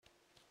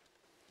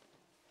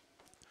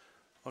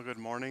Well, good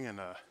morning and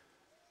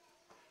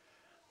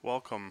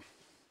welcome.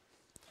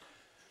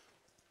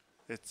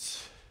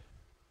 It's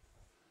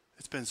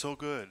it's been so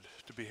good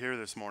to be here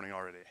this morning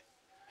already,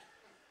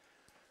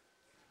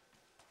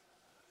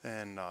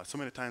 and so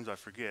many times I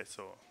forget.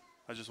 So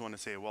I just want to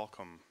say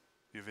welcome,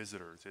 you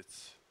visitors.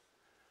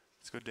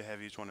 It's good to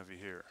have each one of you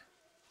here.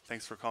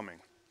 Thanks for coming.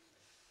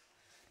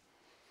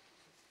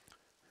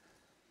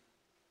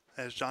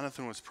 As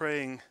Jonathan was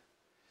praying,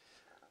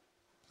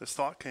 this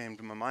thought came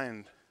to my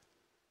mind: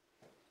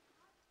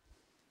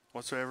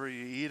 whatsoever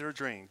you eat or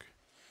drink,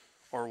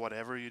 or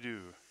whatever you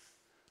do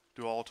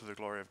all to the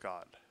glory of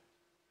God.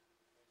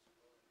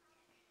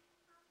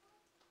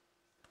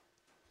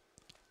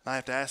 I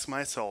have to ask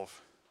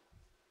myself,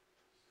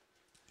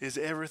 is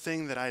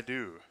everything that I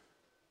do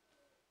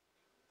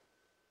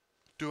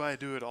I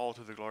do it all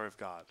to the glory of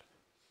God?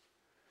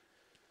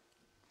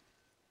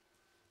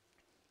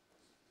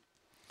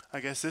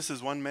 I guess this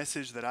is one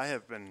message that I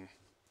have been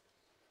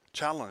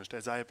challenged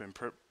as I have been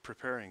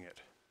preparing it.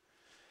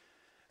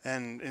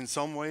 And in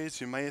some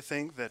ways, you may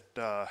think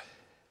that,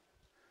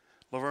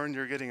 Laverne,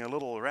 you're getting a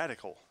little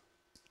radical.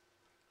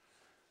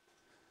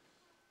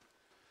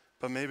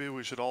 But maybe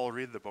we should all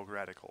read the book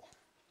Radical.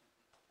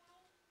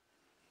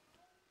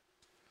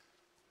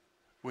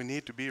 We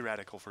need to be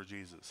radical for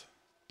Jesus.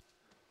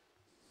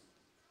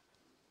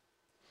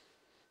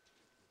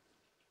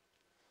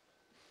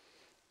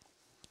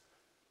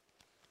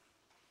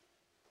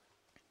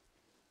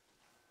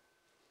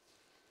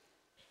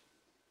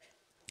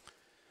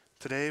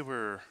 Today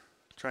we're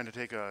trying to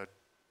take a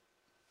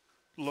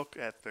look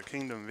at the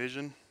kingdom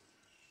vision.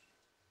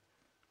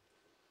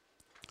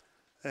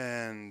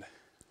 And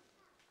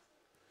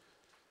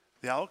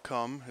the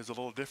outcome is a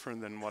little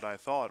different than what I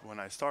thought when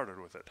I started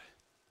with it.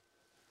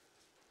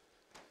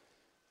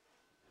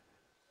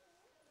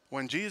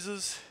 When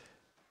Jesus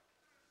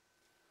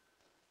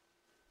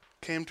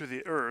came to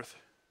the earth,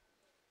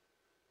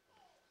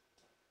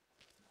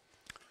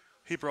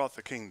 he brought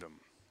the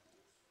kingdom.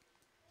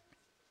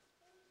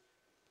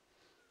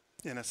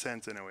 In a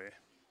sense, anyway.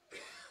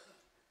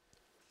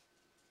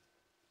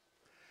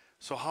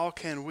 So how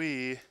can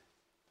we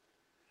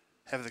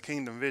have the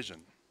kingdom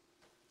vision?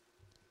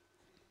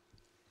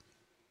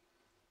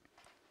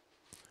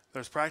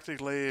 There's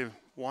practically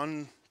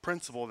one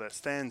principle that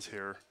stands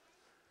here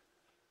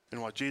in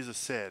what Jesus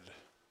said,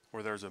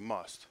 where there's a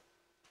must.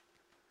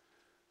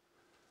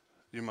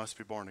 You must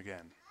be born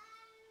again.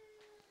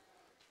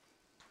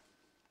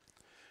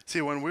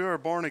 See, when we are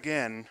born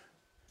again,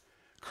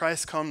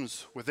 Christ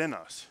comes within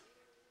us.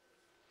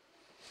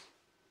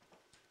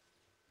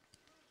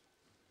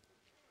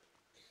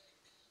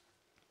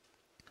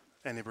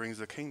 And he brings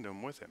the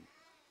kingdom with him.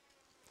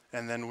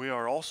 And then we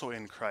are also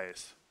in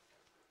Christ.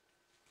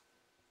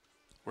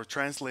 We're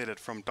translated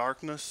from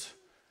darkness,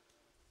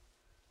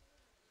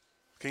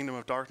 kingdom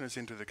of darkness,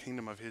 into the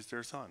kingdom of his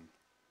dear Son,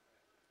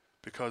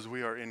 because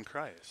we are in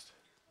Christ.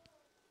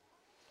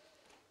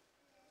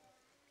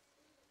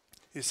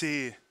 You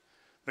see,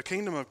 the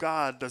kingdom of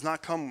God does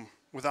not come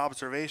with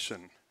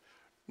observation,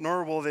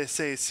 nor will they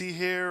say, see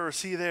here or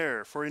see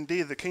there, for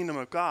indeed the kingdom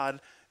of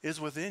God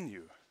is within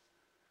you.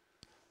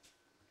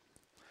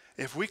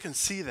 If we can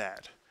see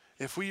that,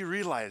 if we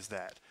realize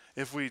that,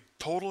 if we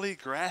totally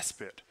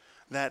grasp it,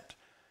 that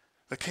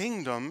the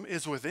kingdom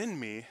is within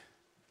me,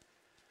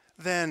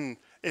 then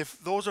if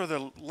those are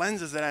the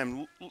lenses that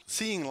I'm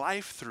seeing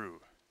life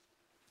through,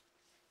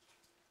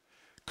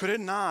 could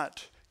it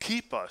not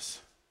keep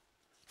us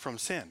from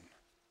sin?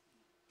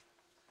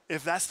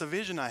 If that's the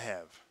vision I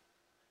have.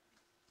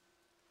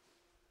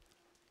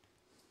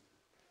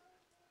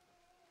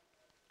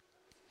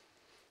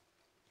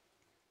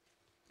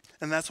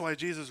 And that's why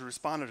Jesus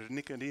responded to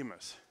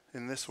Nicodemus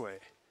in this way.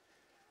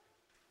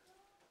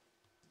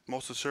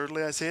 Most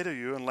assuredly I say to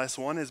you, unless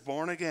one is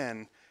born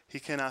again, he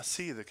cannot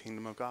see the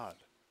kingdom of God.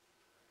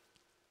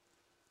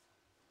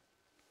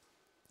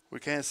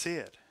 We can't see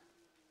it.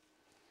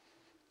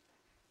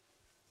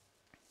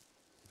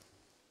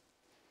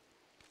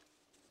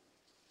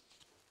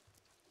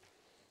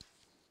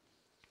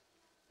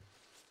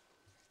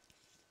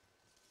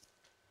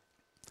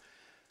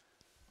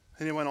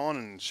 And he went on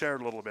and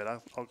shared a little bit.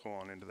 I'll go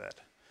on into that.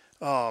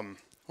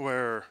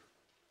 Where,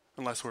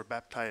 unless we're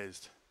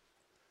baptized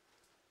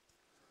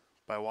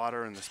by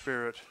water and the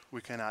Spirit,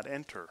 we cannot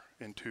enter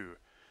into.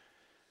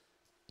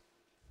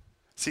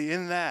 See,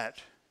 in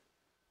that,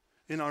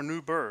 in our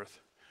new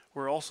birth,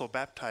 we're also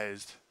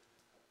baptized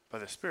by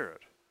the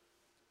Spirit.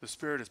 The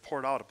Spirit is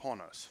poured out upon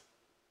us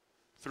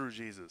through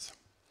Jesus.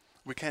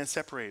 We can't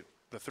separate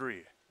the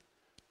three: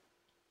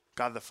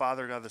 God the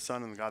Father, God the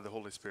Son, and God the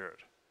Holy Spirit.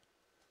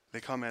 They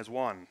come as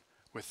one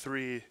with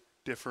three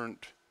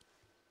different,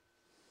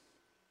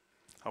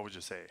 how would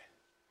you say,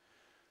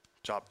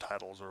 job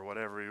titles or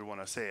whatever you want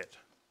to say it.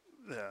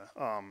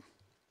 The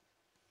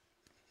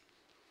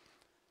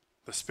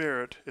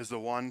Spirit is the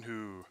one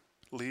who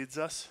leads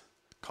us,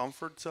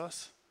 comforts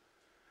us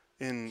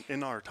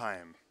in our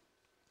time.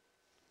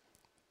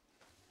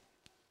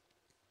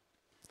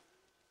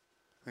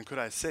 And could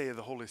I say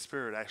the Holy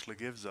Spirit actually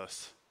gives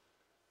us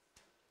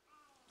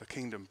the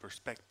kingdom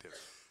perspective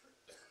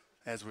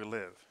as we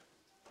live.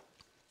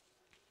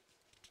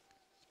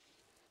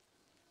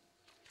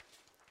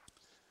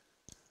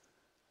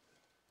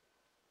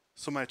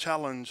 So my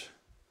challenge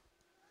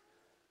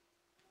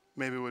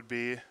maybe would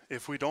be,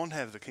 if we don't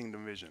have the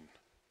kingdom vision,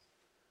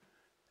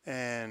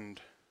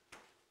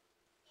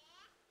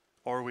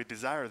 or we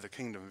desire the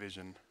kingdom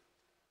vision,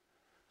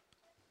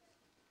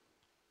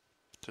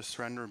 to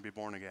surrender and be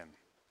born again.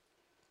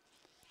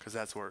 Because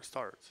that's where it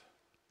starts.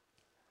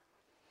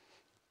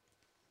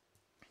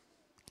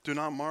 Do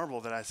not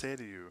marvel that I say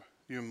to you,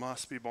 you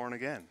must be born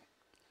again.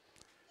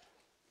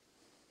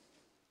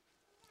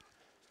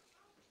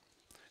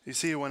 You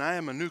see, when I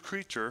am a new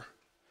creature,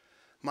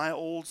 my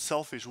old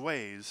selfish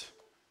ways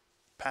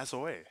pass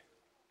away.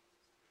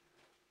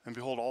 And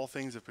behold, all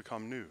things have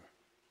become new.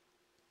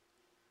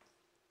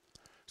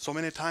 So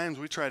many times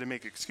we try to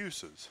make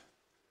excuses.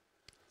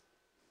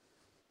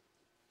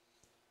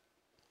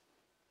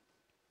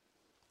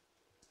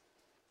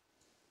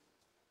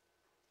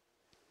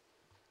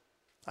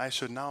 I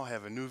should now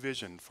have a new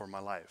vision for my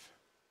life.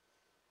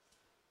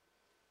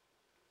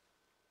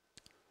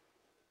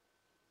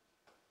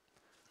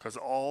 Because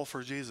all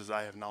for Jesus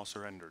I have now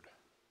surrendered.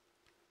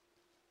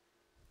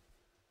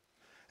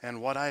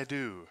 And what I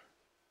do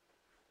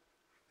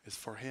is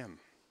for Him.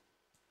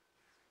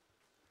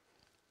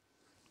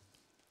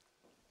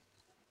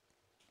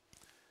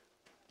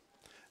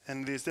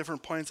 And these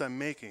different points I'm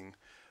making,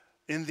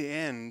 in the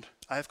end,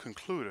 I've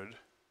concluded.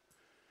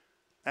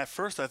 At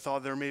first I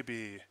thought there may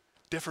be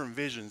different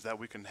visions that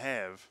we can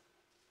have.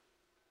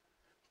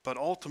 But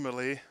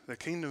ultimately, the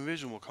kingdom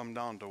vision will come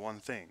down to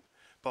one thing.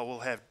 But we'll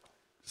have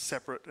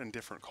separate and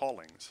different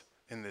callings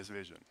in this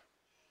vision.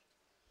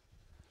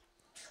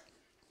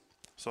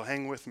 So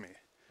hang with me.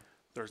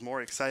 There's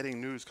more exciting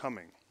news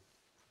coming.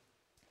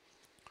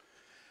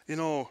 You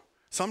know,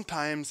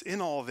 sometimes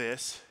in all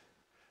this,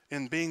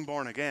 in being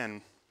born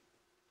again,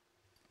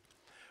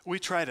 we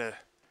try to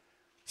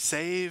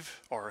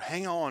save or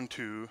hang on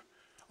to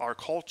our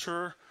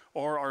culture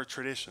or our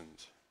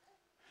traditions.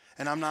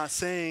 And I'm not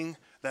saying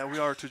that we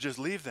are to just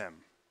leave them.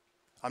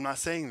 I'm not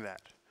saying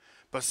that.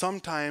 But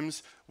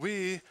sometimes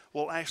we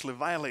will actually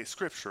violate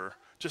Scripture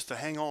just to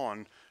hang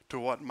on to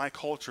what my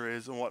culture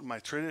is and what my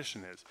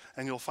tradition is.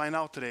 And you'll find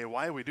out today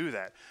why we do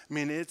that. I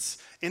mean, it's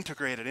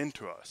integrated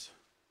into us.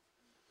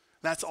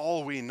 That's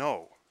all we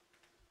know.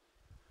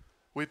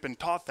 We've been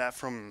taught that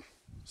from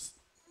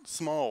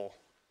small,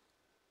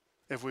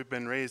 if we've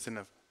been raised in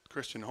a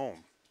Christian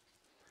home.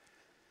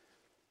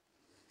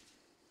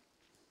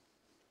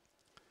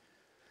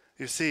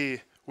 You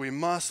see, we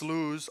must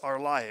lose our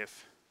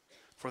life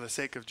for the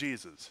sake of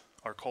Jesus,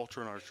 our culture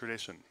and our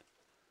tradition.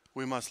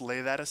 We must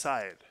lay that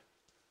aside.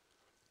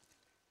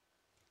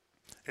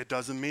 It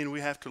doesn't mean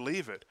we have to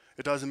leave it.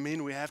 It doesn't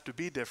mean we have to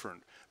be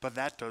different. But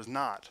that does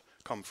not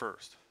come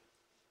first.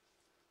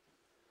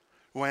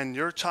 When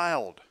your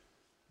child,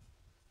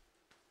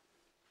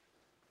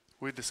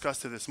 we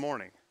discussed it this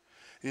morning,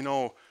 you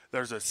know,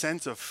 there's a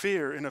sense of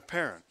fear in a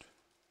parent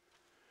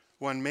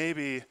when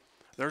maybe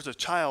there's a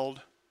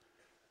child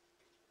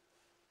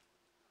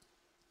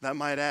that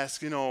might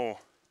ask, you know,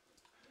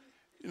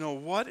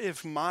 what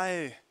if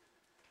my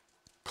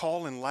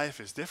call in life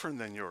is different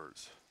than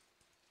yours?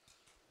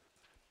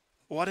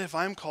 What if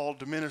I'm called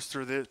to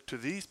minister to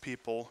these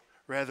people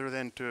rather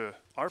than to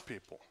our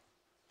people?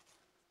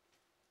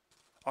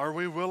 Are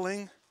we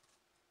willing?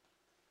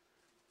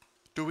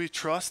 Do we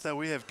trust that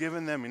we have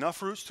given them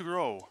enough roots to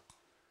grow,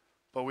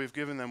 but we've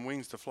given them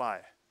wings to fly?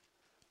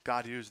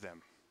 God used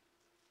them.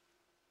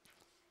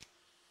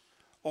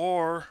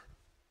 Or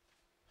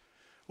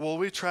will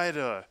we try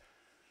to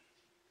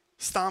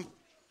stomp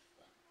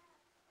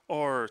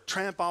or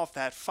tramp out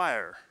that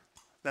fire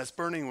that's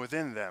burning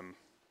within them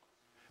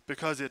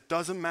because it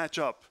doesn't match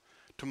up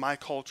to my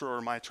culture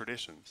or my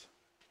traditions,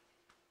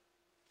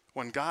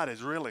 when God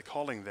is really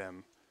calling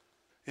them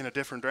in a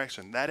different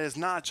direction? That is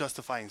not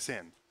justifying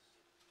sin.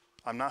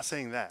 I'm not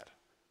saying that.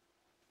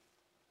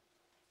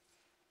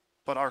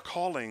 But our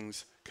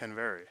callings can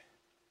vary.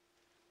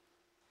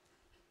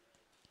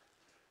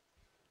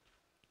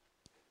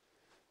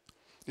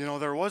 You know,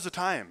 there was a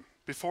time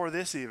before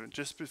this, even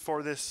just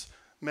before this,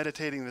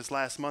 meditating this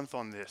last month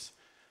on this,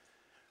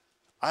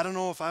 I don't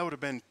know if I would have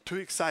been too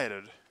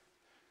excited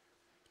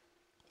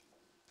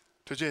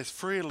to just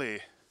freely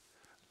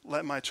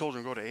let my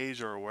children go to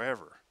Asia or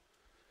wherever.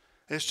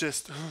 It's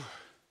just,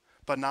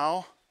 but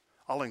now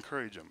I'll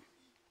encourage them.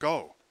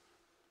 Go.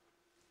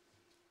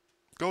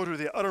 Go to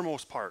the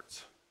uttermost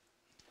parts.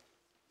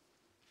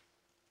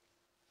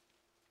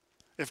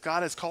 If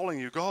God is calling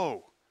you,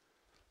 go.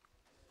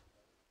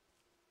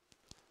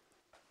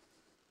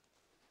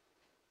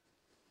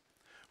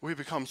 We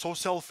become so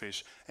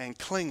selfish and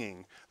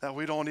clinging that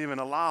we don't even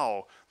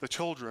allow the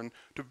children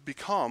to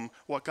become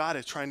what God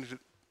is trying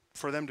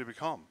for them to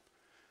become.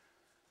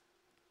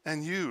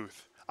 And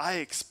youth, I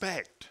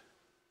expect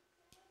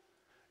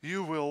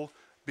you will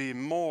be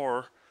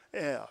more,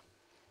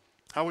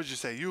 how would you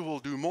say, you will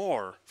do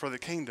more for the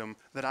kingdom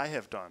that I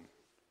have done.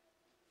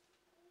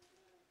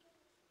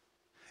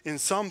 in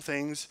some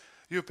things,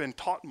 you've been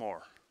taught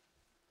more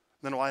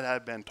than what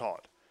I've been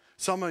taught.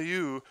 Some of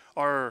you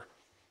are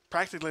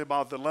practically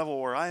about the level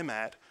where I'm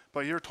at,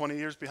 but you're 20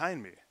 years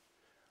behind me.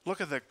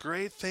 Look at the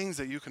great things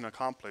that you can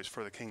accomplish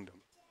for the kingdom.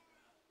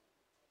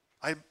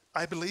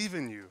 I believe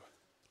in you.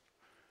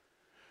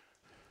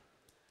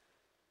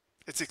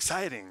 It's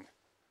exciting.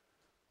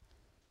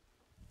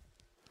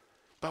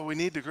 But we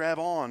need to grab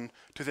on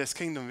to this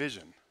kingdom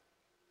vision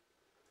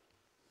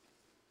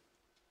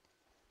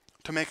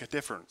to make a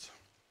difference.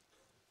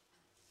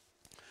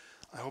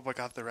 I hope I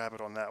got the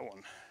rabbit on that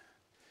one.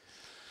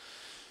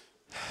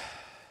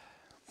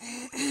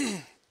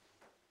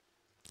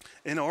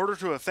 In order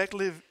to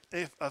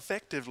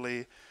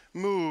effectively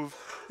move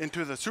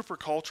into the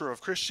superculture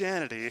of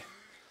Christianity,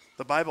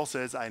 the Bible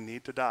says I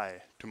need to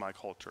die to my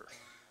culture.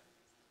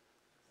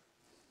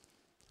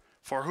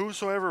 For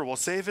whosoever will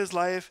save his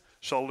life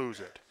shall lose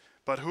it.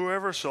 But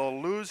whoever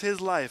shall lose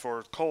his life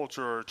or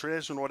culture or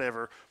tradition or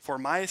whatever, for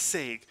my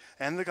sake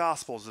and the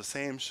gospel's, the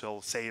same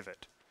shall save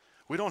it.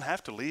 We don't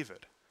have to leave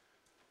it.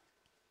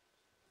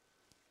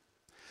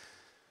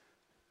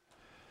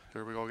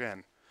 Here we go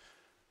again.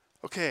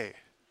 Okay,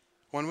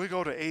 when we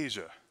go to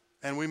Asia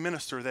and we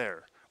minister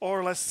there,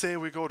 or let's say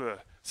we go to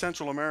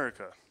Central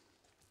America,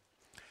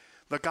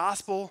 the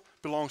gospel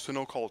belongs to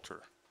no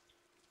culture.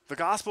 The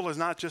gospel is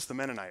not just the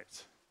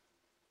Mennonites.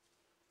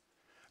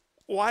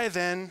 Why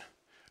then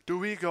do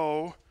we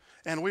go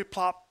and we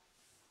plop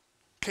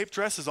cape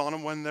dresses on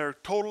them when they're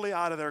totally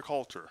out of their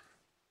culture?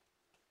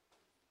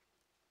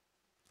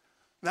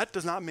 That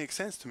does not make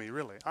sense to me,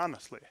 really,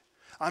 honestly.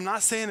 I'm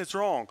not saying it's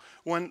wrong.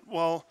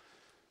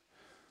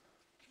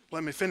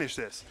 Let me finish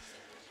this.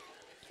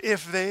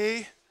 If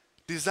they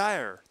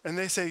desire and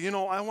they say,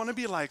 I want to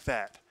be like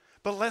that,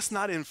 but let's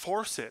not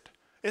enforce it.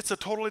 It's a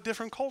totally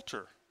different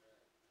culture.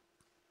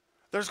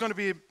 There's going to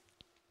be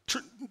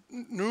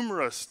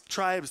numerous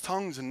tribes,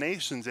 tongues, and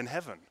nations in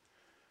heaven.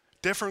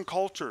 Different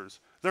cultures.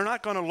 They're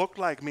not going to look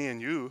like me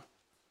and you.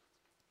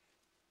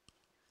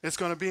 It's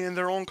going to be in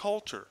their own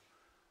culture,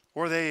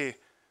 where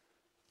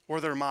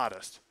they're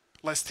modest.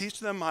 Let's teach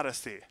them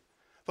modesty.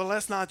 But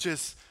let's not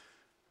just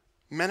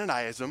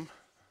Mennonize them.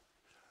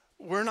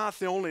 We're not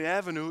the only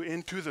avenue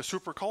into the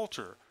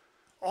superculture.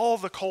 All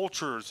the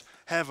cultures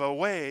have a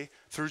way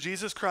through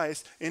Jesus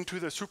Christ into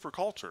the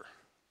superculture.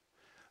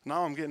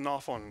 Now I'm getting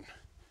off on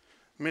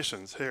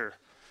missions here.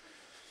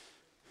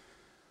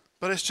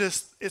 But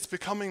it's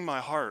becoming my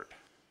heart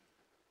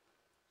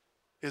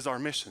is our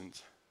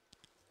missions.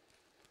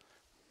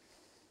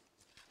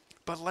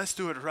 But let's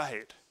do it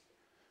right.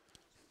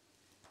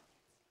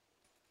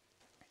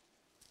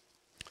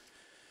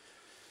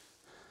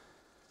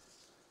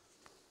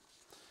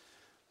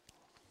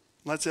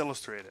 Let's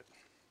illustrate it.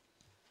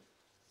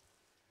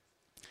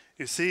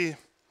 You see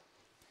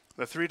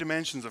the three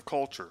dimensions of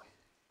culture.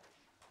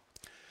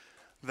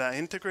 The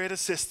integrated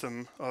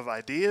system of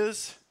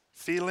ideas,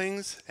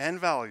 feelings, and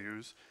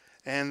values,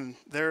 and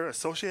their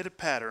associated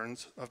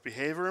patterns of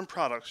behavior and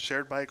products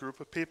shared by a group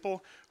of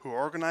people who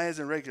organize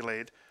and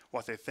regulate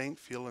what they think,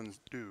 feel, and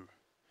do.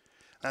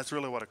 That's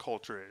really what a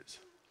culture is.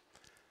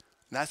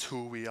 That's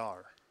who we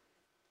are.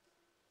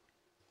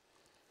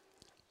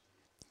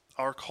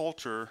 Our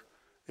culture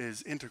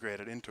is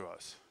integrated into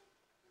us,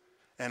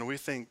 and we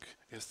think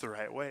it's the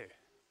right way.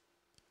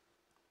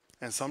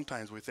 And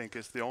sometimes we think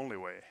it's the only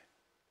way.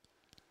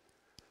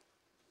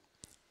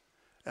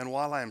 And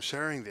while I am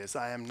sharing this,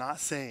 I am not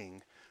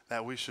saying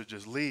that we should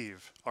just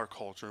leave our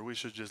culture, we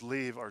should just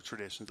leave our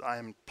traditions.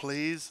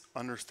 Please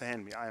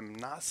understand me, I am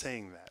not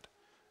saying that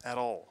at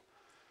all.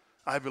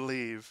 I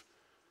believe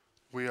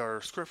we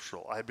are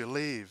scriptural. I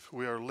believe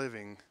we are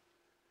living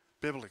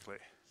biblically.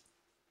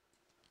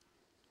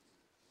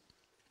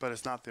 But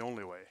it's not the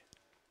only way.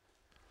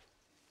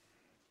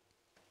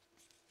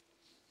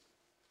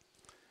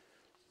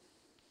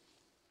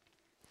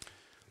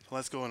 So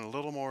let's go in a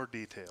little more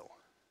detail.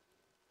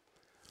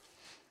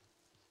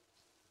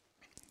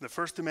 The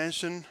first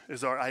dimension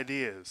is our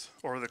ideas,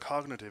 or the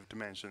cognitive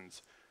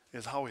dimensions,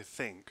 is how we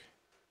think,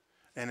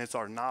 and it's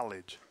our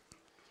knowledge.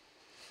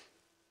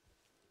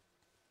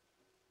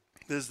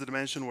 This is the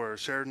dimension where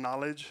shared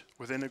knowledge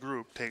within a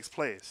group takes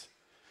place.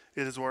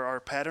 It is where our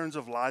patterns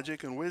of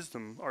logic and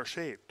wisdom are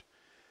shaped.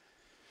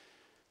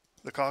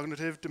 The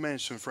cognitive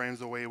dimension frames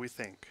the way we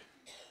think.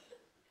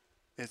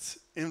 Its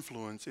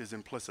influence is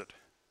implicit.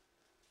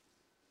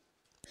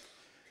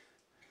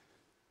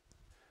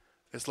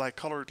 It's like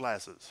colored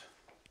glasses.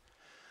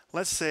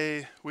 Let's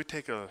say we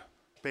take a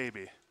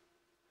baby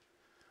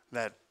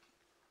that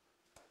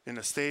in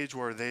a stage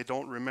where they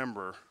don't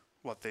remember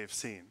what they've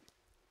seen.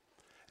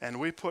 And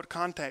we put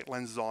contact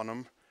lenses on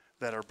them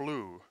that are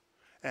blue.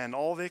 And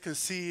all they can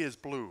see is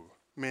blue.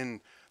 I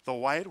mean, the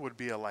white would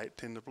be a light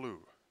tint of blue.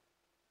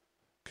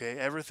 Okay,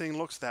 everything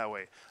looks that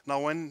way.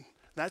 Now, when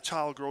that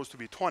child grows to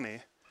be 20,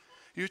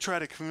 you try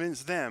to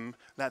convince them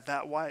that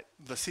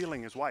the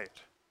ceiling is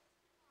white.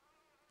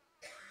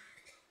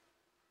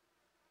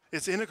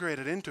 It's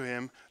integrated into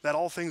him that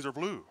all things are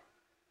blue.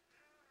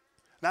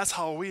 That's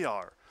how we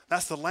are.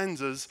 That's the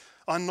lenses.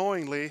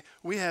 Unknowingly,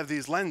 we have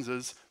these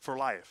lenses for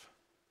life,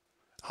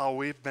 how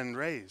we've been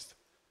raised.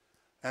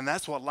 And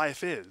that's what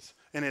life is.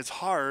 And it's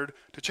hard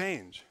to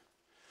change.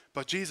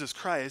 But Jesus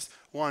Christ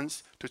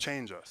wants to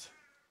change us.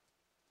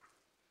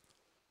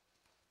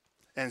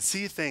 And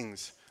see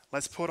things.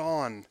 Let's put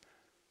on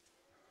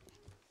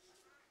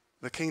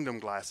the kingdom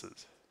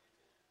glasses.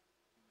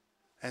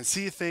 And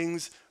see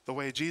things the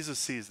way Jesus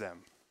sees them.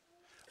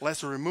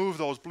 Let's remove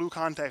those blue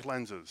contact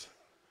lenses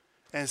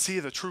and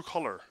see the true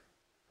color.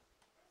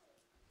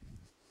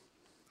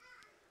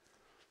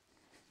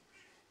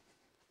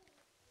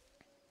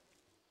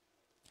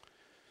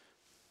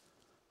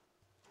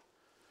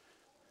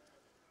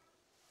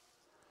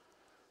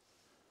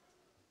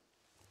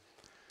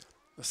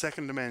 The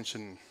second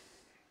dimension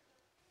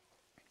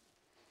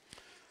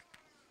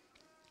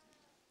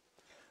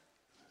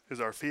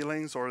is our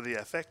feelings, or the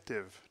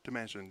affective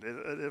dimension.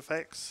 It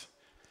affects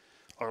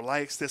our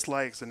likes,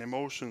 dislikes, and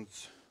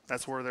emotions.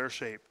 That's where they're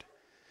shaped.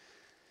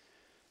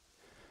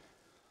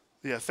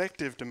 The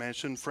affective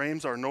dimension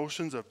frames our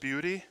notions of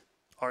beauty,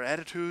 our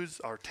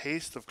attitudes, our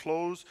taste of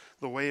clothes,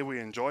 the way we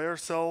enjoy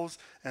ourselves,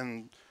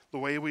 and the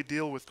way we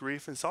deal with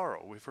grief and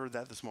sorrow. We've heard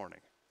that this morning.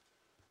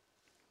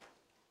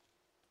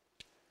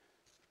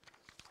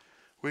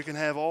 We can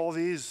have all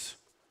these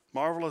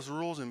marvelous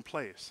rules in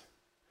place,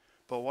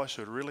 but what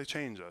should really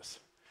change us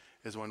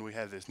is when we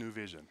have this new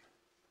vision.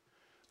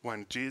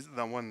 When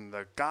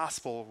the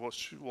gospel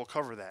will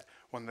cover that.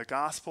 When the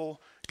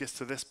gospel gets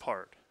to this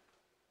part,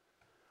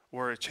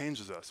 where it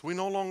changes us. We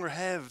no longer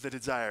have the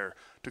desire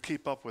to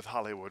keep up with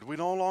Hollywood. We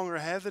no longer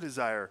have the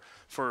desire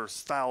for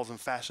styles and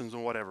fashions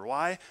and whatever.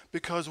 Why?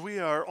 Because we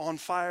are on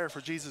fire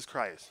for Jesus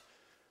Christ.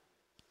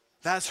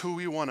 That's who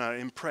we want to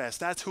impress.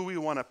 That's who we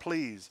want to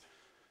please.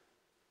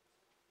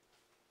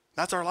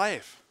 That's our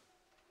life.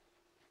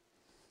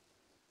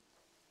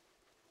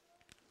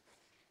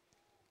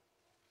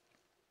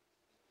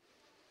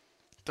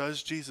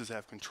 Does Jesus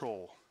have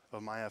control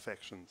of my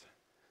affections?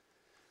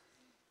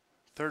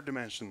 Third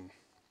dimension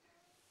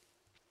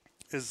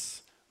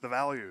is the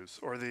values,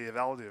 or the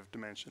evaluative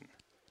dimension.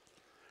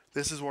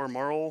 This is where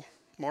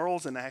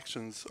morals and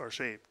actions are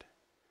shaped.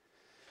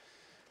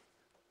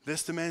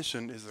 This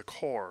dimension is the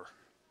core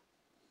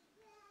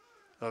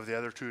of the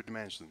other two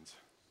dimensions.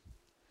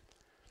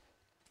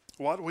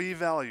 What we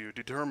value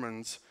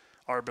determines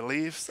our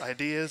beliefs,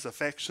 ideas,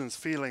 affections,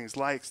 feelings,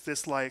 likes,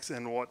 dislikes,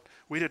 and what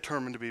we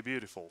determine to be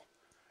beautiful.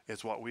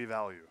 It's what we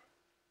value.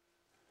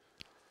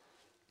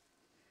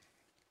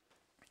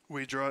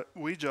 We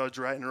judge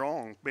right and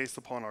wrong based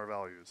upon our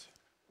values.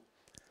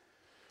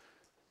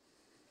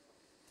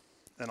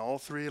 And all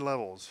three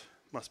levels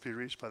must be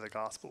reached by the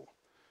gospel.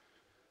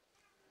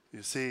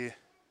 You see,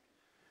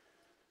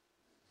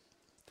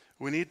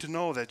 we need to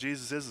know that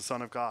Jesus is the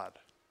Son of God.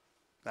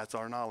 That's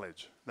our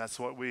knowledge. That's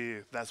what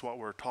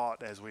we're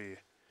taught as we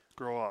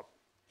grow up.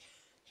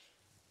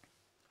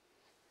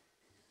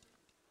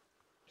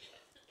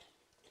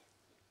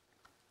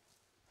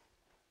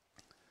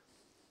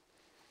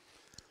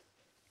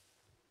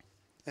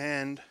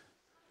 And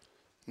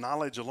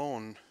knowledge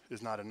alone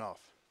is not enough.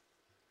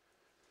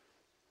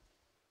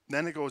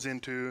 Then it goes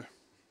into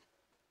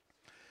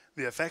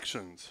the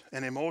affections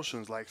and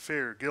emotions like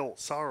fear, guilt,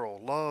 sorrow,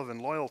 love,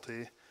 and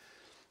loyalty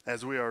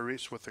as we are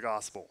reached with the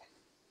gospel.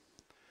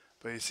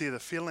 But you see, the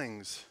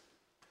feelings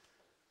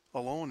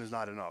alone is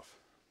not enough.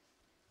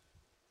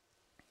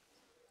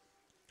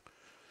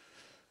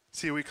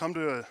 See, we come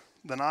to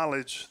the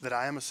knowledge that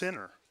I am a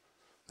sinner.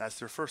 That's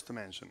their first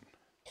dimension.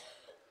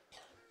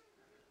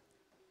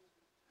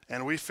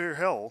 And we fear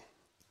hell,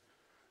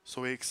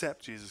 so we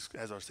accept Jesus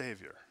as our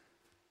Savior.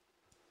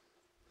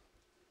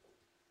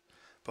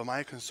 But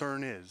my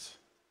concern is,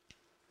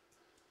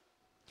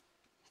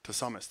 to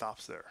some it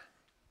stops there.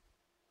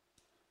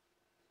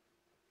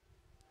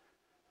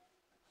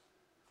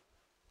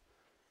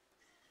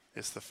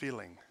 It's the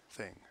feeling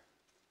thing.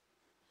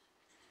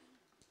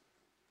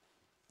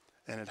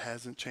 And it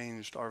hasn't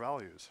changed our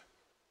values.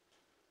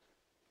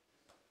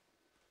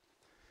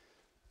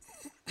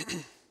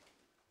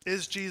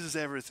 Is Jesus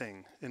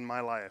everything in my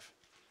life?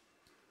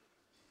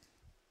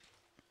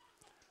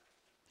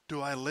 Do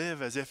I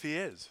live as if he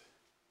is?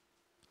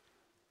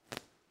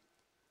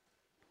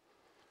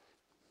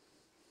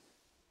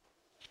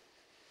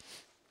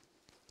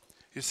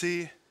 You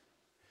see,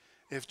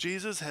 if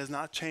Jesus has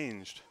not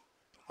changed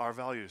our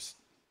values,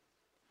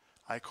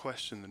 I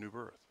question the new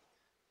birth.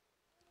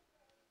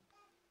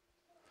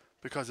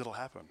 Because it'll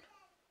happen.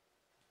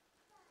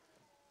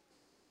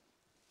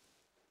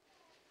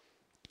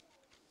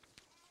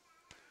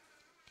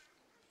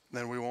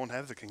 Then we won't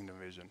have the kingdom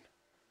vision.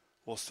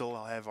 We'll still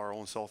have our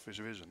own selfish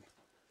vision.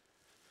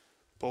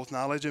 Both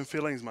knowledge and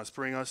feelings must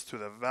bring us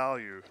to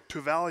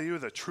value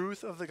the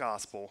truth of the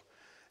gospel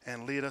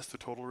and lead us to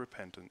total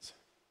repentance.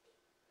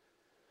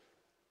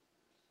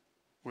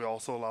 We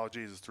also allow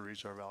Jesus to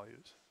reach our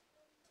values.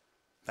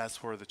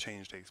 That's where the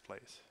change takes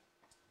place.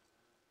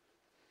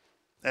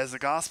 As the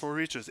gospel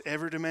reaches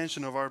every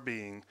dimension of our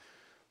being,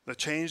 the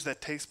change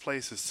that takes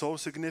place is so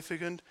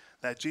significant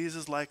that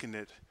Jesus likened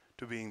it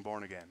to being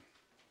born again.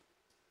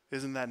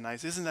 Isn't that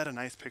nice? Isn't that a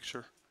nice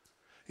picture?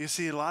 You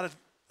see, a lot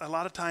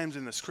of times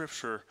in the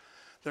scripture,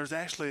 there's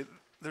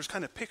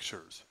kind of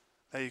pictures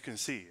that you can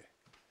see.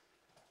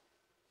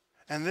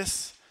 And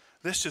this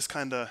just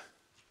kind of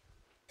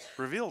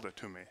revealed it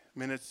to me. I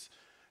mean,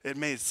 it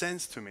made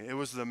sense to me. It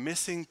was the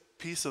missing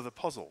piece of the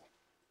puzzle.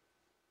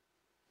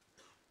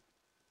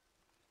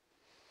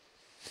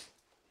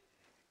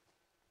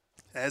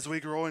 As we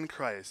grow in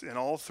Christ in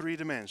all three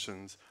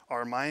dimensions,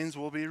 our minds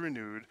will be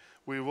renewed,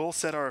 we will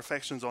set our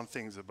affections on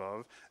things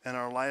above, and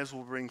our lives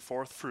will bring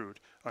forth fruit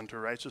unto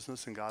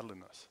righteousness and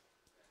godliness.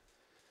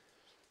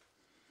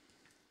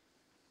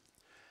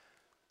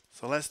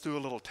 So let's do a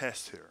little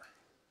test here.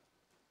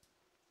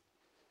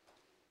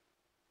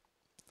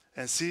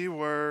 And see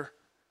where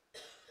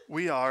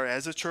we are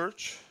as a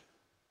church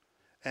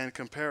and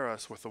compare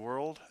us with the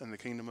world and the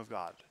kingdom of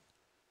God.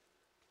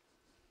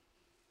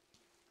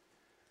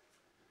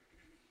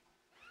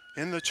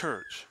 In the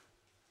church,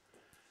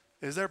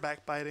 is there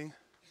backbiting?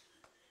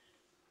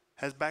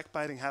 Has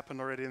backbiting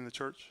happened already in the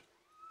church?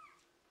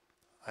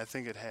 I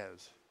think it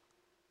has.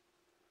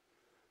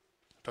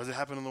 Does it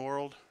happen in the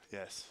world?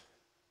 Yes.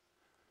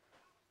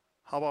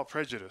 How about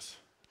prejudice?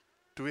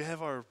 Do we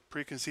have our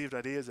preconceived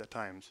ideas at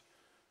times?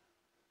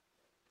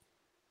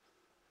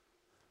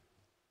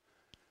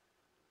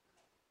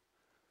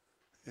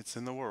 It's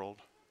in the world.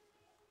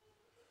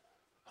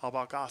 How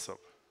about gossip?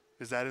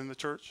 Is that in the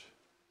church?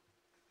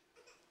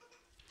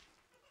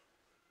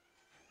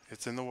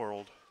 It's in the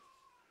world.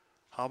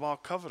 How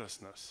about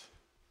covetousness?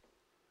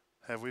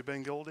 Have we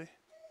been guilty?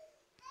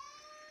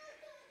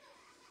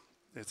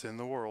 It's in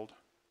the world.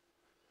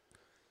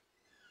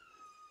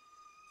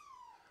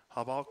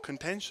 How about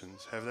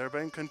contentions? Have there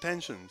been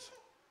contentions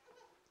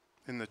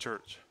in the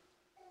church?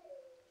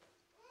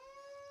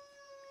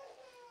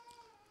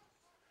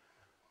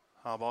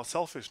 How about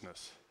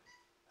selfishness?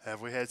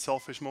 Have we had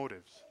selfish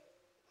motives?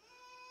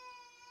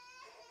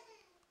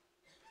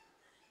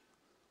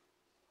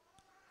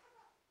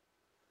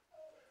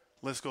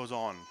 List goes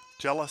on.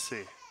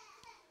 Jealousy,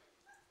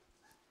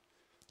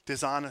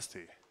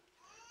 dishonesty,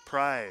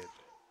 pride,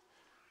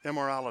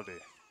 immorality.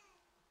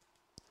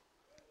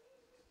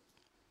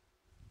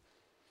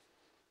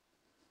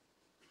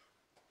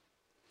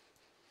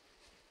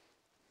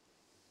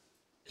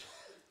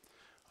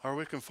 Are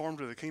we conformed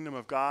to the kingdom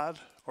of God,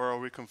 or are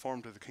we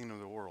conformed to the kingdom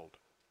of the world?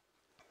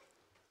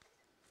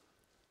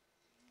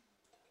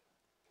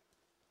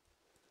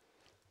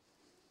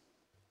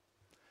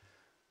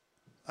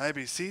 I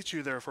beseech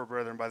you, therefore,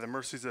 brethren, by the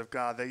mercies of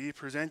God, that ye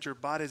present your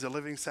bodies a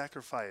living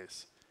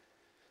sacrifice,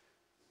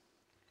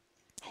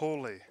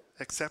 holy,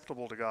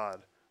 acceptable to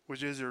God,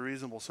 which is your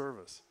reasonable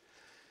service.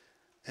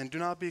 And do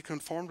not be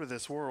conformed to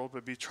this world,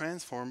 but be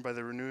transformed by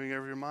the renewing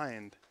of your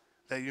mind,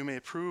 that you may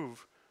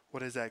prove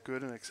what is that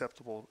good and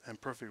acceptable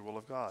and perfect will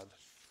of God.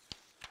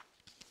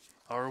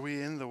 Are we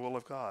in the will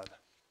of God?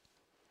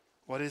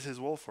 What is his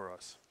will for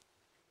us?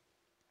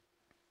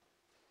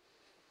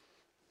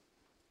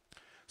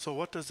 So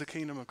what does the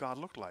kingdom of God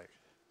look like?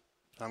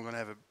 I'm going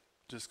to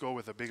just go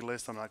with a big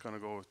list. I'm not going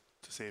to go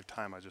to save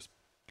time. I just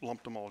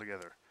lumped them all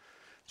together.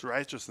 It's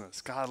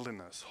righteousness,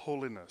 godliness,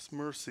 holiness,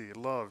 mercy,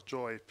 love,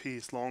 joy,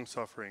 peace,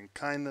 long-suffering,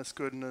 kindness,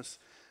 goodness,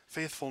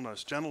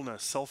 faithfulness,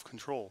 gentleness,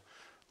 self-control.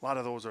 A lot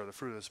of those are the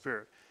fruit of the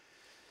Spirit,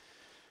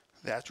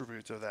 the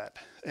attributes of that.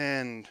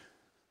 And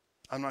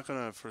I'm not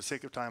going to, for the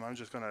sake of time, I'm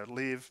just going to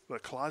leave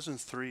but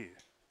Colossians 3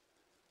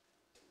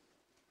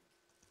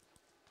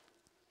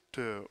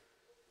 to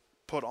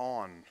put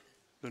on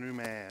the new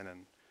man,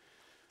 and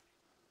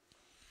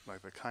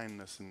like the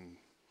kindness and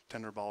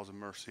tender bowels of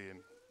mercy, and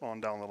on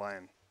down the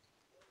line.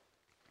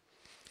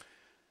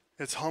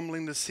 It's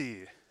humbling to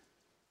see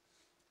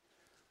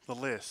the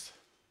list.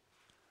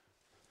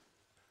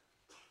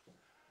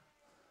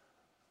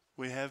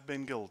 We have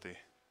been guilty,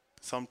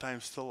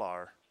 sometimes still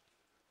are,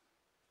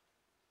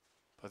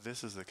 but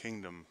this is the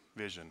kingdom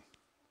vision.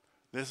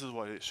 This is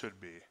what it should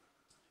be.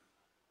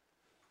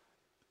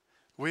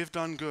 We've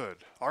done good.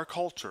 Our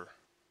culture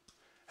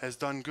has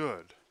done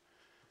good.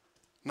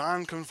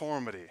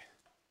 Non-conformity.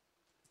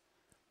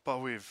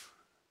 But we've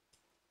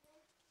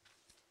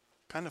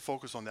kind of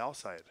focused on the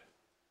outside.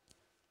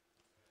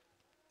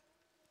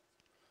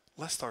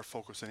 Let's start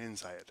focusing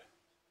inside,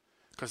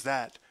 because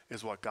that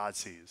is what God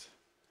sees.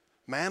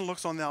 Man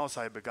looks on the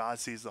outside, but God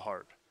sees the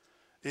heart.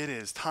 It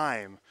is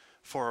time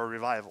for a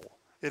revival.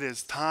 It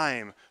is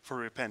time for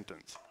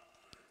repentance.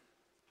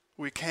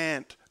 We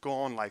can't go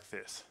on like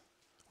this.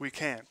 We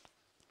can't.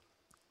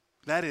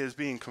 That is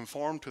being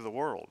conformed to the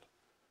world.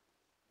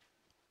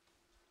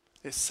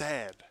 It's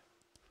sad.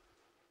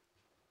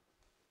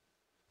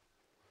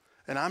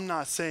 And I'm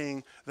not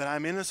saying that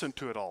I'm innocent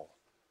to it all.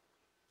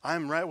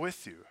 I'm right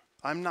with you.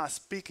 I'm not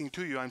speaking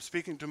to you. I'm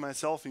speaking to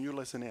myself, and you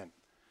listen in.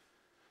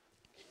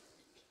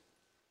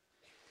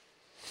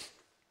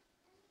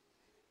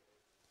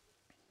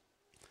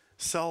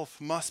 Self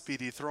must be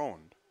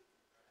dethroned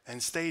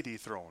and stay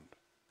dethroned.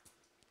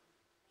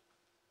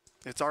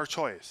 It's our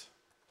choice.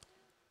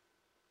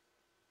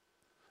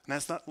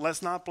 And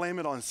let's not blame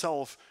it on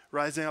self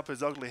rising up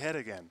his ugly head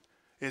again.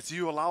 It's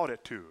you allowed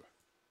it to.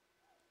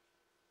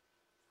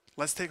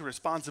 Let's take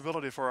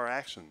responsibility for our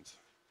actions.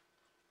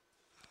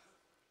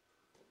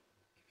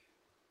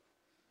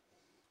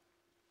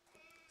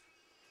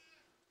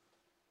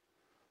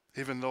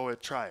 Even though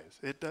it tries.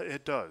 It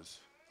does.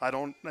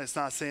 It's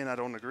not saying I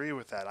don't agree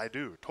with that. I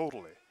do,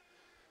 totally.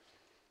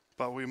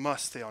 But we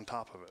must stay on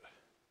top of it.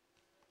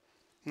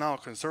 Now,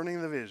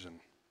 concerning the vision,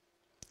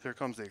 here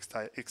comes the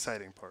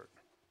exciting part.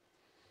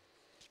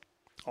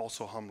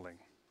 Also humbling.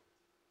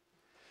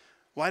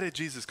 Why did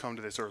Jesus come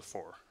to this earth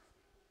for?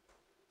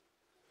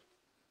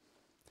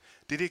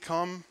 Did he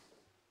come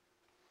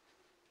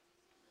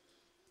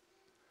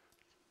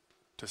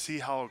to see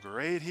how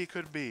great he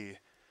could be,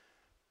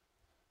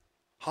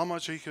 how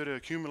much he could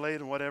accumulate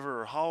and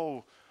whatever, or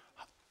how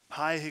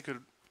high he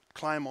could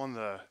climb on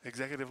the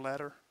executive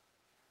ladder?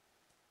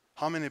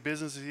 How many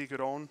businesses he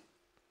could own?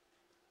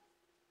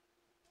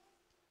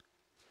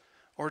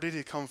 Or did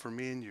he come for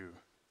me and you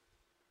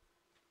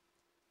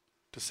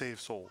to save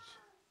souls?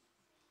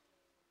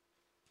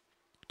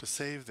 To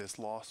save this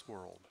lost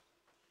world?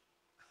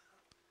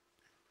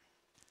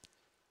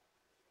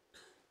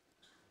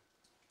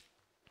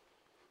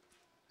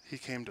 He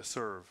came to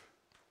serve.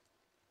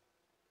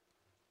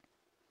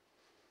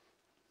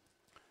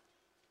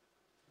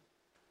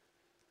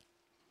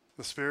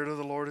 The Spirit of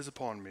the Lord is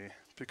upon me,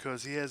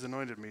 because he has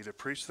anointed me to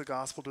preach the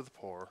gospel to the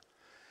poor.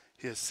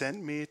 He has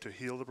sent me to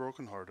heal the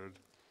brokenhearted,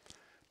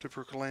 to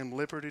proclaim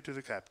liberty to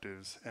the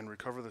captives, and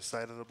recover the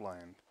sight of the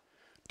blind,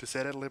 to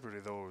set at liberty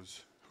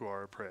those who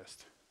are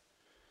oppressed.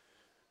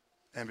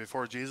 And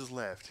before Jesus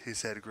left, he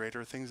said,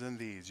 greater things than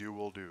these you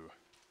will do.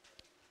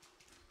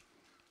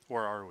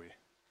 Where are we?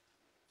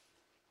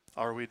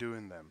 Are we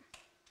doing them?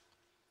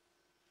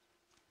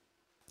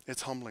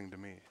 It's humbling to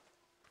me.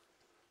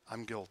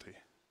 I'm guilty.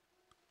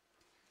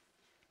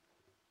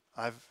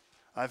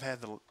 I've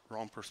had the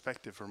wrong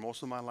perspective for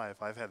most of my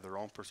life. I've had the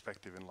wrong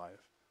perspective in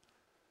life.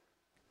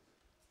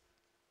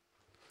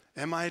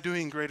 Am I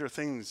doing greater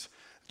things?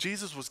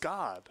 Jesus was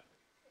God.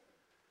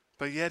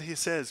 But yet he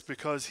says,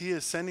 because he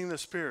is sending the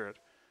Spirit,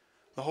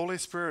 the Holy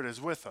Spirit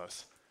is with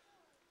us.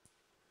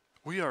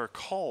 We are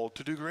called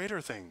to do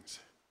greater things.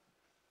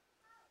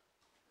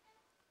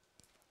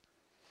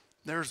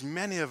 There's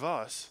many of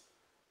us.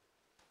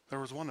 There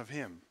was one of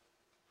him.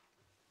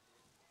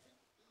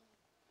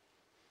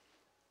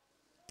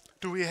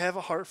 Do we have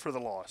a heart for the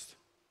lost?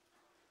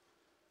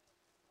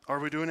 Are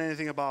we doing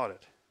anything about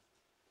it?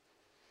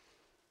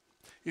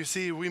 You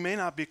see, we may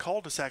not be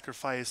called to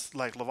sacrifice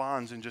like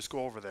Lavans and just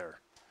go over there.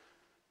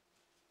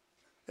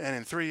 And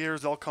in 3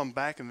 years, they'll come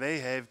back and they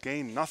have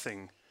gained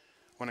nothing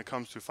when it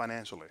comes to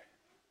financially.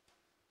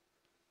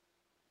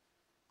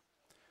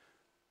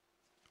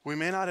 We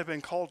may not have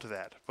been called to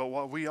that, but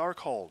what we are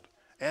called,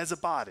 as a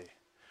body,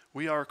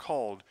 we are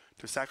called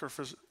to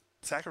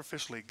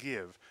sacrificially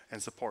give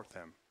and support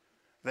them.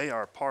 They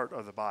are part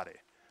of the body.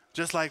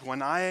 Just like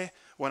when I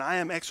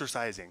am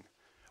exercising,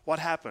 what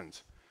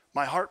happens?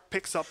 My heart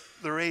picks up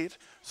the rate,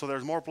 so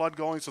there's more blood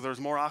going, so there's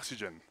more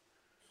oxygen.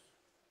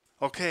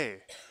 Okay.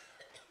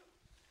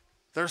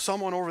 There's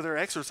someone over there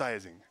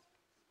exercising.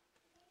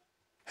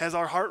 Has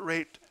our heart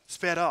rate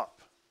sped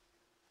up?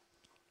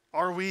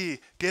 Are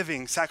we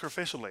giving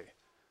sacrificially?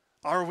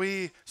 Are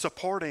we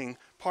supporting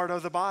part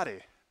of the body?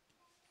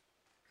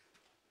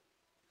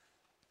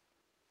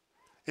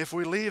 If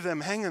we leave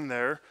them hanging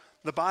there,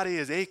 the body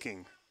is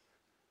aching.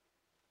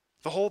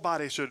 The whole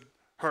body should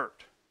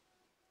hurt.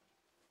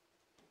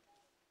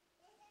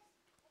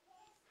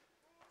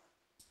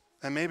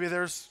 And maybe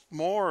there's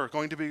more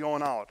going to be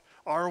going out.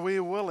 Are we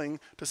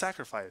willing to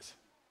sacrifice?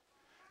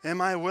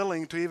 Am I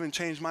willing to even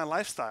change my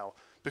lifestyle?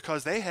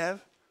 Because they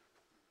have.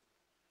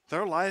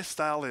 Their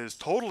lifestyle is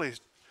totally,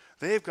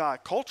 they've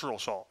got cultural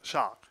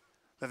shock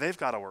that they've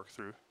got to work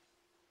through.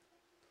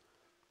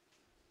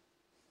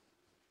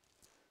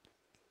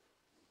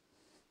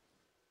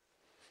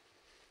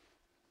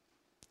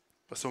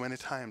 But so many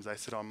times I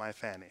sit on my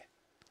fanny,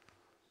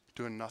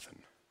 doing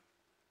nothing.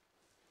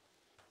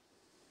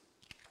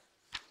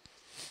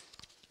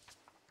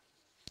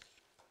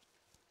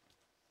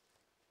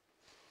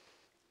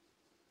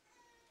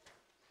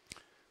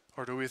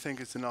 Or do we think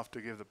it's enough to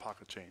give the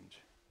pocket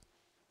change?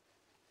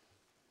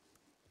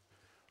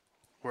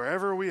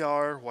 Wherever we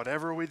are,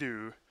 whatever we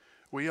do,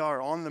 we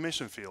are on the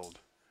mission field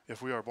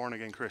if we are born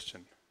again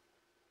Christian.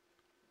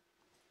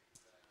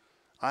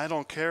 I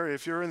don't care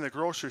if you're in the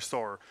grocery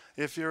store,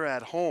 if you're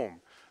at home.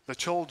 The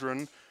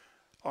children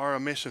are a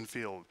mission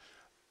field.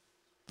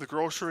 The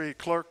grocery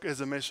clerk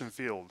is a mission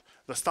field.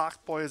 The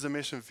stock boy is a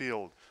mission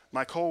field.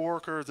 My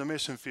coworker is a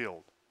mission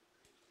field.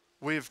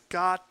 We've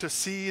got to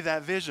see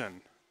that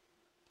vision.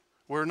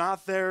 We're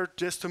not there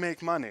just to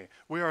make money.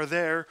 We are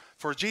there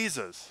for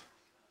Jesus.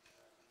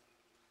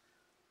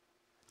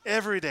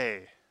 Every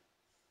day.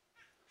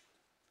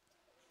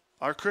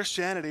 Our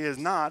Christianity is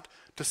not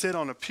to sit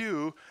on a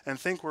pew and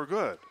think we're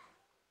good.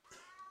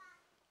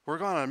 We're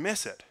going to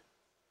miss it.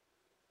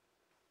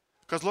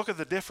 Because look at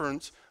the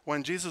difference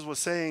when Jesus was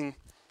saying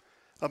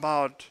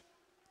about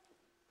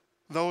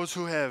those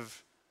who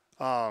have,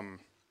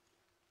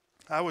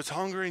 I was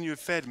hungry and you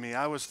fed me.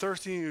 I was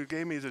thirsty and you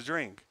gave me the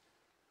drink.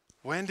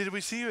 When did we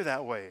see you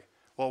that way?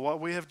 Well, what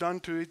we have done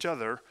to each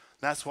other,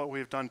 that's what we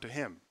have done to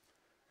him.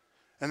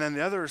 And then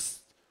the others,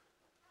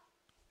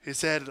 he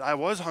said, I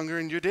was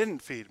hungry and you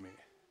didn't feed me.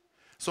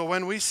 So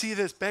when we see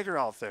this beggar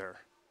out there,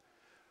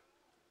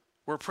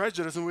 we're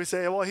prejudiced and we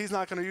say, well, he's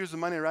not going to use the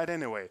money right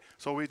anyway.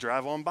 So we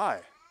drive on by.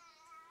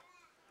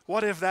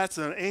 What if that's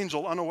an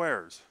angel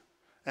unawares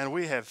and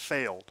we have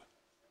failed?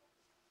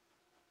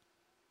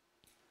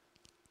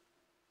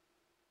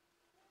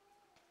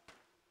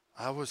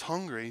 I was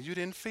hungry and you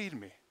didn't feed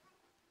me.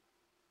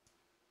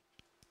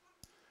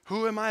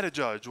 Who am I to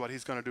judge what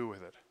he's going to do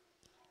with it?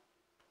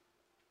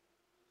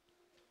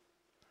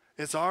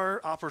 It's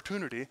our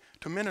opportunity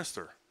to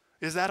minister.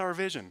 Is that our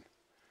vision?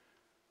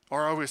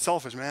 Or are we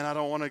selfish? Man, I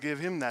don't want to give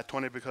him that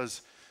 20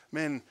 because,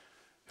 man,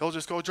 he'll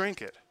just go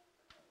drink it.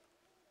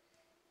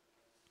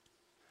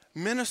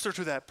 Minister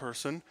to that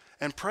person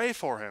and pray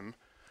for him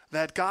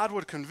that God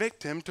would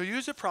convict him to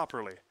use it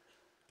properly.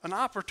 An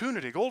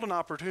opportunity, golden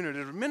opportunity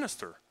to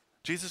minister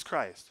Jesus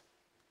Christ.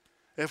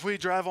 If we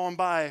drive on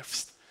by,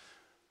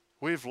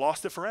 we've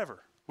lost it forever.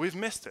 We've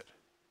missed it.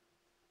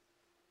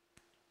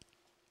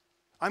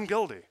 I'm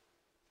guilty.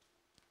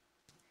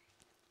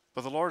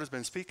 But the Lord has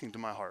been speaking to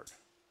my heart.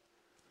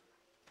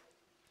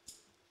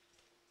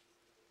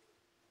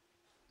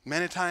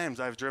 Many times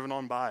I've driven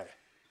on by.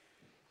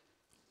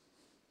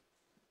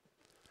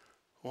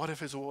 What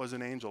if it was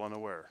an angel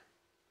unaware?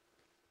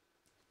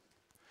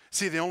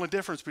 See, the only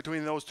difference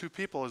between those two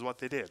people is what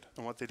they did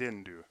and what they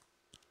didn't do.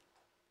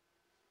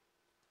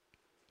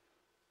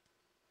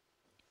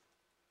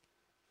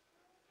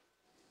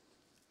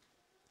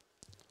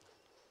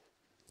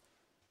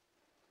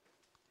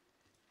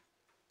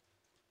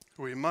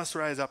 We must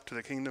rise up to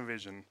the kingdom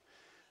vision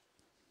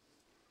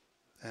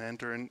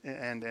and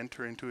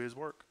enter into his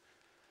work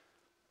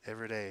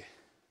every day.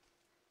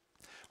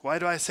 Why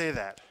do I say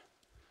that?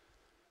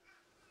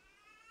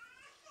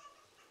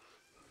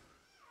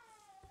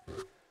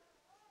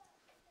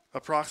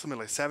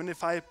 Approximately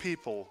 75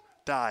 people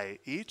die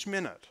each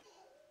minute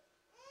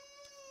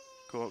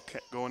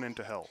going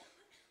into hell.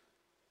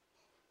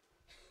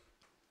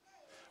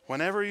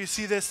 Whenever you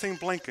see this thing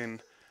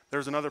blinking,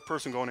 there's another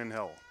person going in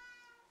hell.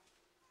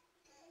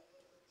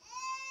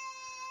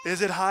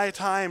 Is it high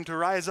time to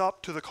rise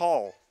up to the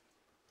call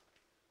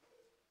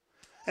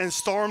and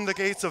storm the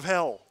gates of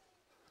hell?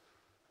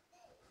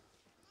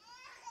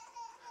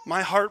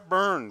 My heart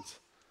burns.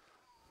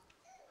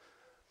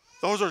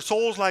 Those are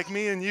souls like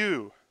me and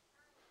you.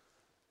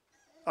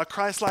 A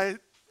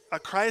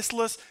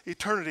Christless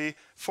eternity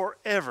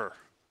forever.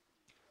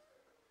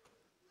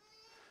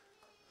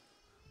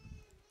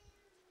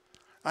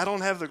 I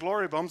don't have the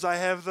glory bumps, I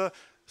have the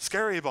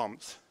scary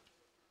bumps.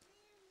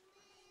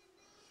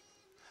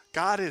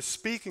 God is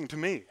speaking to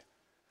me.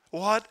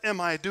 What am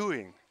I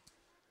doing?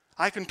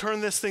 I can turn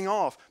this thing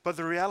off, but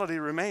the reality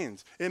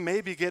remains. It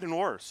may be getting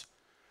worse.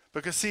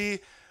 Because see,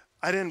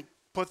 I didn't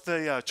put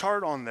the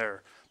chart on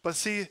there, but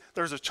see,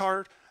 there's a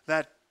chart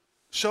that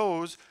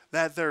shows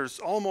that there's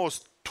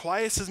almost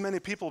twice as many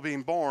people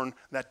being born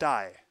that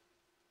die.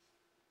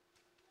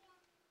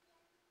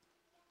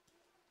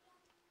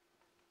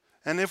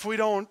 And if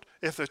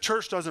the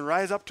church doesn't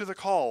rise up to the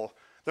call,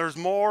 there's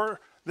more,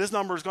 this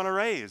number is going to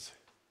raise.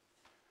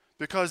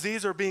 Because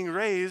these are being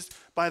raised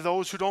by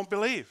those who don't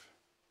believe.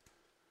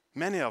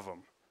 Many of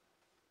them.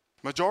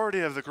 Majority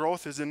of the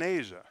growth is in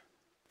Asia.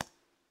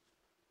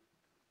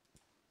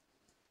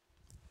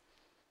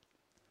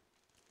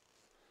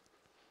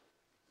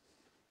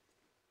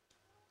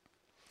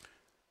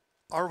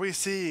 Are we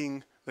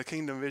seeing the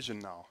kingdom vision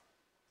now?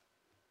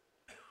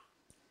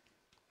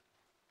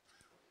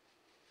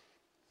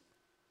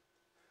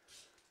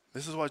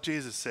 This is what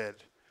Jesus said.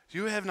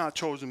 You have not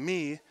chosen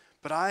me,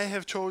 but I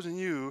have chosen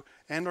you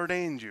and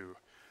ordained you,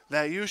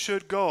 that you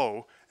should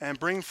go and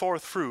bring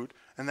forth fruit,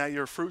 and that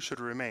your fruit should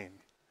remain.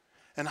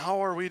 And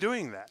how are we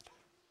doing that?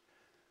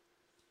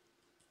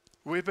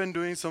 We've been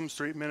doing some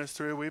street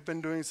ministry. We've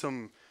been doing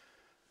some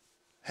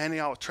handing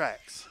out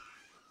tracts.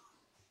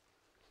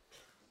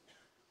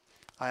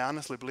 I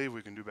honestly believe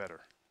we can do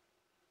better.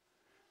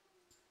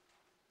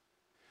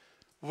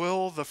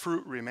 Will the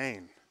fruit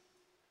remain?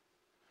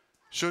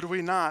 Should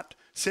we not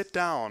sit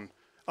down,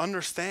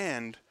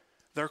 understand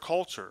their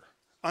culture,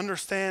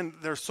 understand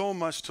there's so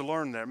much to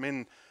learn there? I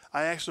mean,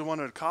 I actually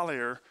wanted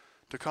Collier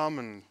to come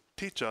and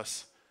teach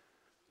us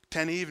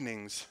 10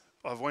 evenings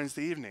of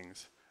Wednesday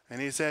evenings.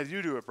 And he said,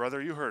 you do it,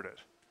 brother, you heard it.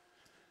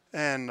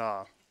 And,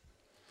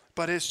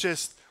 but it's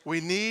just,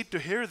 we need to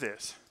hear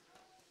this.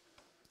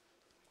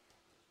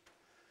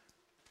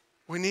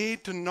 We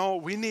need to know,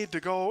 we need to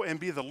go and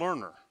be the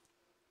learner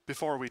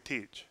before we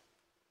teach.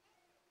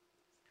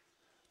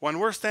 When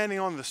we're standing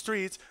on the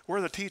streets,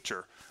 we're the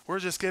teacher. We're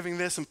just giving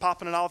this and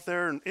popping it out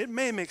there, and it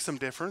may make some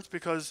difference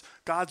because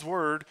God's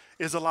word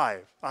is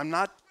alive. I'm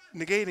not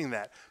negating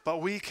that,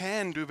 but we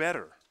can do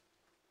better,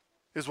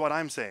 is what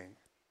I'm saying.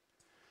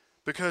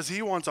 Because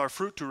he wants our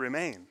fruit to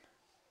remain.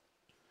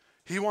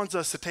 He wants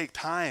us to take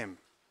time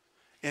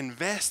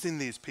Invest in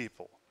these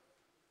people.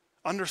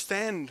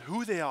 Understand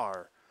who they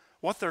are,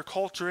 what their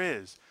culture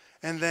is,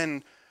 and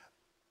then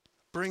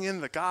bring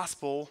in the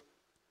gospel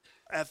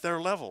at their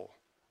level,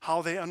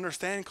 how they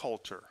understand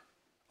culture,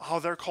 how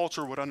their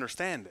culture would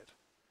understand it.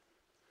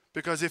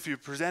 Because if you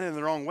present it in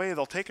the wrong way,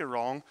 they'll take it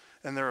wrong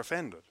and they're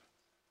offended.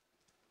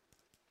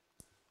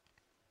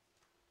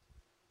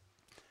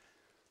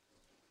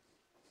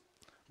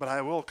 But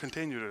I will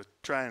continue to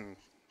try and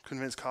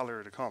convince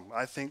Collier to come.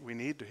 I think we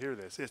need to hear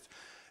this.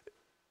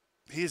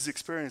 He's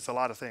experienced a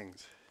lot of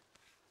things.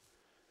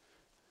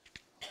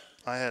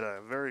 I had a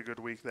very good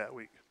week that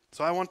week.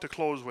 So I want to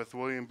close with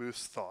William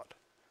Booth's thought.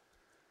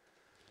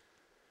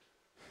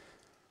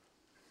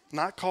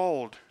 Not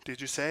called,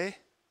 did you say?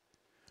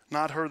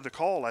 Not heard the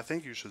call, I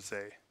think you should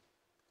say.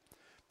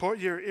 Put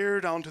your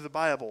ear down to the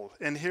Bible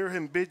and hear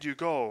him bid you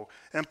go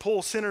and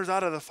pull sinners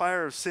out of the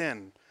fire of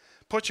sin.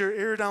 Put your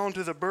ear down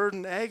to the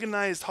burdened,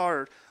 agonized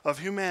heart of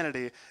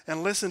humanity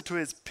and listen to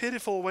its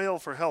pitiful wail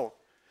for help.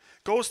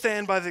 Go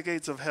stand by the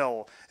gates of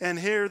hell and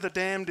hear the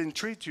damned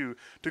entreat you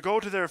to go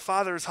to their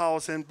Father's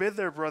house and bid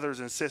their brothers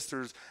and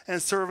sisters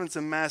and servants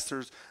and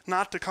masters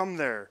not to come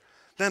there.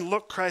 Then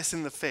look Christ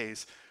in the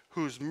face,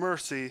 whose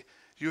mercy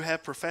you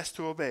have professed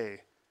to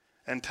obey,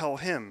 and tell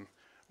him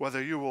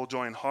whether you will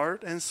join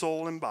heart and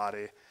soul and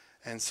body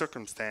and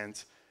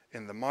circumstance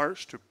in the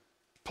march to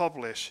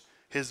publish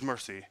his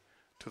mercy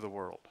to the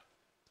world.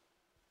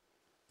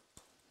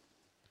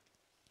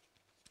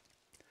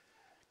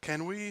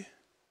 Can we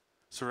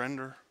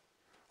surrender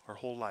our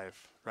whole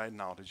life right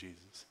now to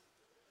Jesus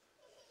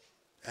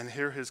and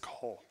hear his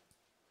call?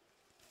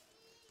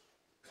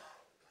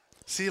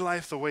 See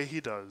life the way he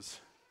does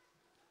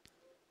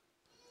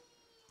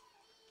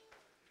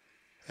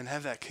and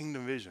have that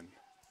kingdom vision.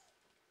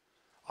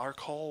 Our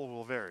call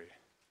will vary.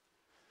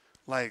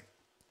 Like,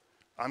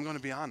 I'm going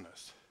to be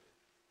honest.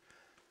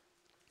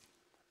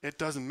 It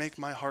doesn't make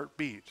my heart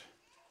beat.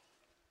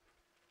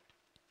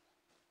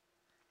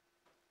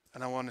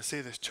 And I want to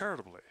say this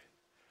charitably.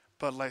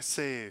 But like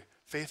say,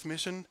 Faith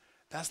Mission,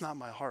 that's not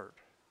my heart.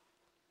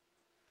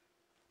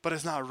 But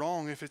it's not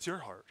wrong if it's your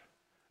heart.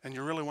 And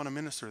you really want to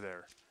minister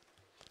there.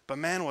 But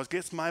man, what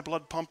gets my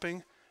blood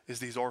pumping is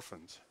these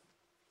orphans.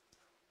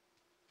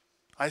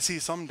 I see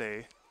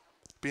someday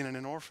being in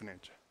an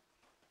orphanage.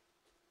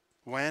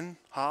 When?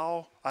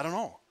 How? I don't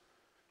know.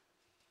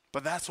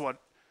 But that's what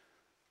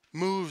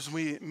moves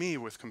me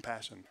with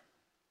compassion.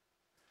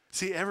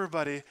 See,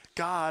 everybody,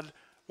 God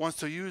wants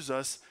to use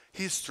us.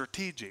 He's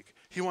strategic.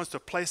 He wants to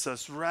place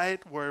us right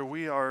where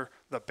we are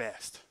the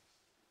best.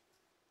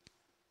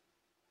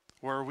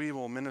 Where we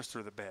will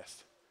minister the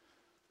best.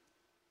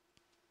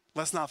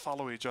 Let's not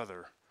follow each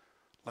other.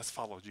 Let's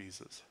follow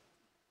Jesus.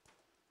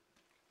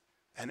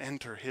 And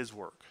enter his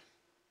work.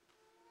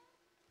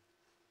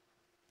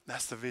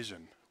 That's the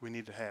vision we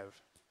need to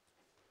have.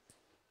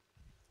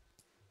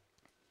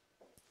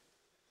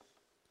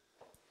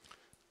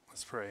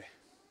 Let's pray.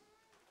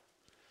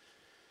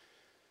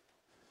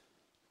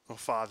 Oh,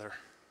 Father,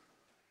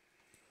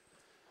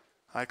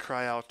 I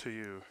cry out to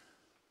you.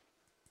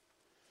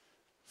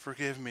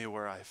 Forgive me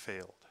where I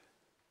failed.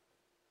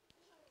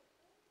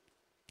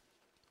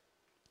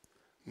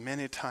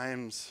 Many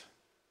times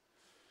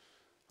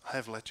I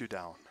have let you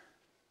down.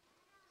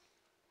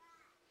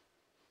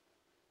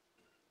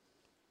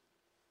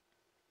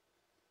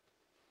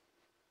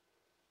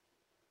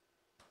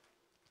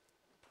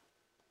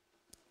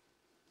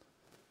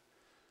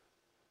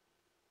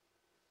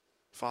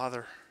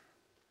 Father,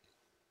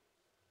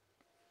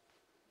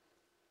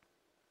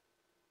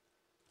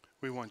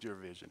 we want your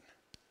vision.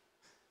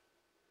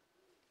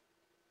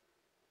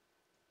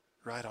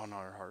 Right on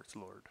our hearts,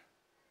 Lord,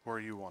 where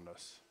you want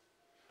us,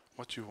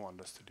 what you want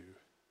us to do.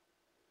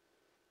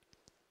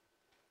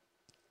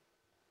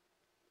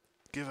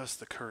 Give us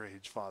the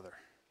courage, Father,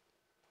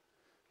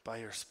 by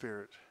your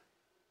Spirit,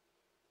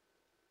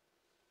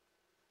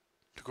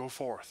 to go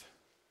forth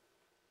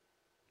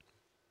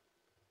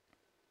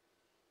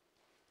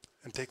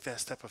and take that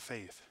step of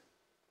faith.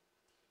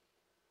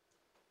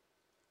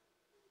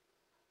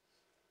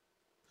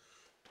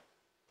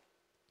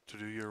 To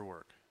do your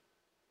work.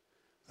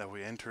 That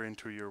we enter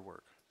into your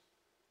work.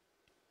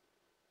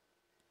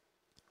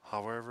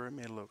 However it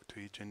may look to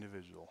each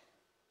individual.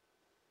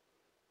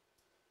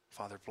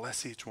 Father,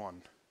 bless each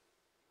one.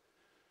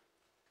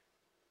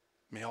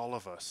 May all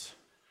of us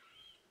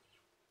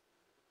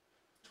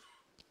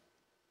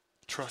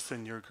trust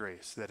in your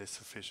grace that is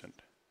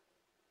sufficient.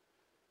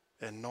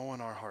 And know in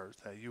our hearts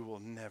that you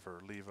will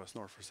never leave us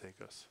nor forsake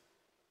us.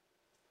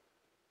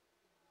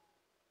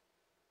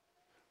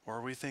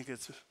 Or we think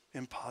it's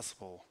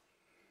impossible.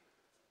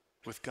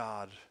 With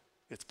God,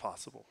 it's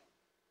possible.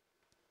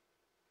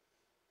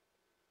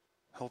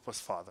 Help us,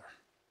 Father.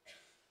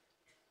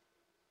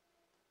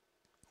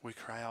 We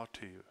cry out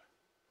to you.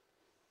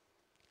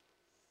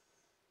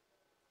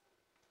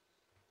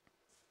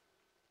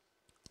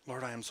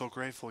 Lord, I am so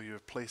grateful you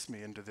have placed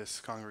me into this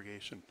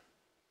congregation.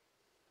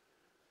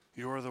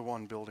 You are the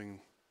one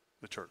building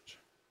the church.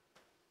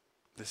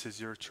 This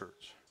is your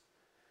church.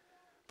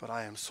 But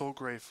I am so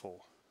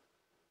grateful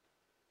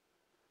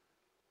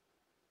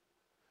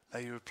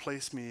that you would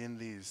place me in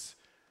these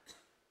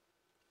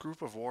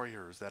group of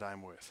warriors that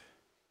I'm with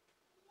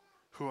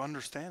who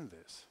understand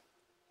this.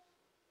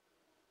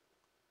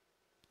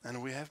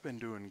 And we have been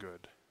doing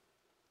good.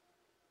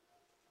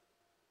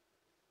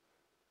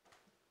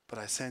 But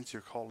I sense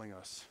you're calling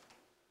us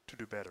to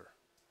do better.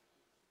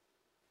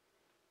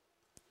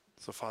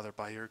 So Father,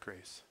 by your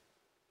grace,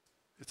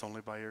 it's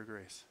only by your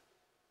grace,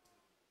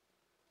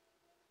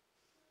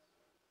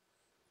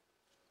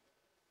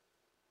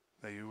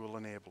 that you will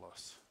enable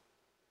us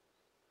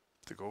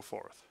to go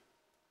forth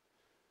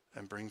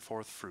and bring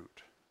forth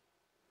fruit,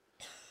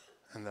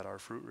 and that our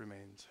fruit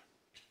remains.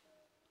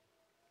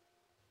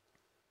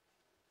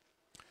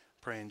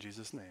 Pray in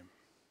Jesus' name.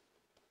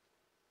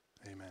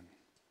 Amen.